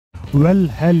Well,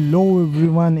 hello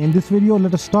everyone. In this video,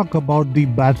 let us talk about the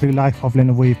battery life of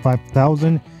Lenovo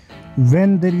A5000.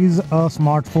 When there is a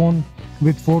smartphone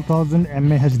with 4000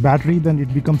 mAh battery, then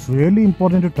it becomes really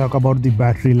important to talk about the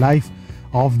battery life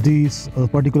of this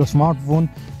particular smartphone.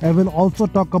 I will also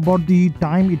talk about the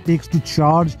time it takes to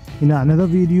charge in another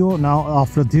video now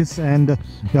after this, and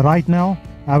right now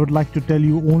I would like to tell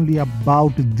you only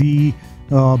about the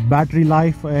battery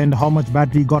life and how much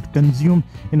battery got consumed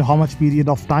in how much period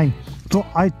of time. So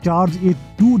I charged it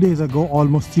 2 days ago,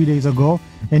 almost 3 days ago,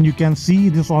 and you can see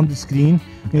this on the screen.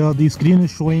 The screen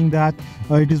is showing that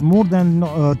it is more than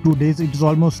 2 days. It is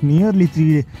almost nearly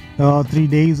three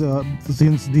days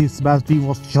since this battery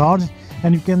was charged,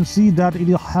 and you can see that it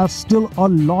has still a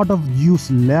lot of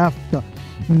juice left.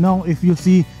 Now if you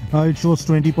see, it shows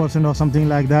 20% or something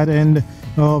like that, and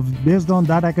based on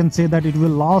that I can say that it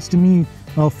will last me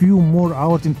a few more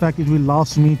hours. In fact, it will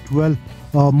last me 12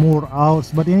 more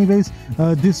hours. But anyways,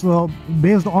 this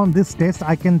based on this test,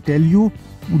 I can tell you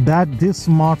that this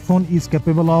smartphone is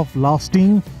capable of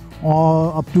lasting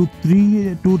up to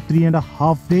 3 to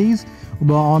 3.5 days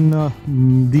on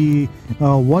the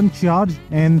one charge,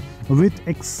 and with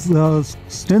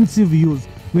extensive use,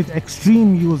 with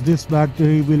extreme use, this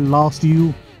battery will last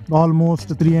you almost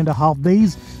 3.5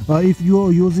 days. If you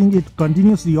are using it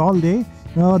continuously all day,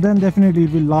 then definitely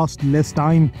it will last less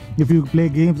time. If you play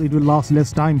games, it will last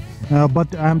less time,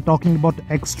 but I'm talking about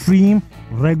extreme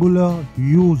regular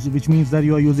use, which means that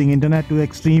you are using internet to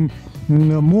extreme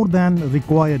more than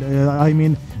required. I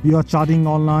mean, you are chatting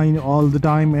online all the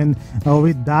time, and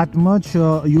with that much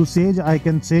usage, I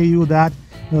can say you that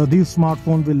this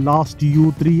smartphone will last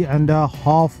you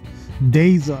 3.5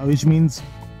 days, which means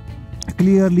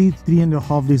clearly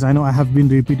 3.5 days. I know I have been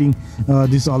repeating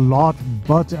this a lot,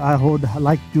 but I would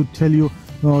like to tell you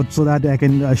so that I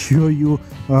can assure you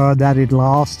that it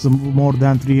lasts more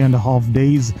than 3.5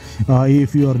 days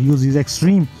if your use is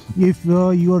extreme. If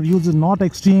your use is not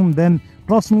extreme, then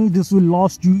trust me, this will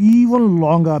last you even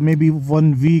longer, maybe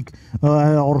 1 week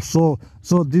or so.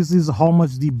 So this is how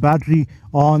much the battery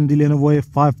on the Lenovo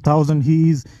A5000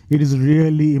 is. It is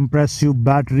really impressive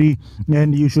battery,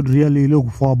 and you should really look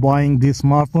for buying this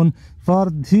smartphone for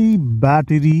the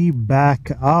battery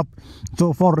backup.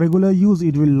 So for regular use,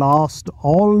 it will last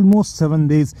almost 7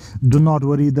 days. Do not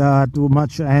worry that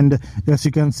much. And as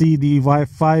you can see, the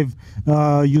Wi-Fi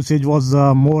usage was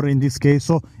more in this case.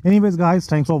 So anyways guys,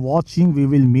 thanks for watching. We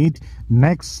will meet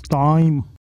next time.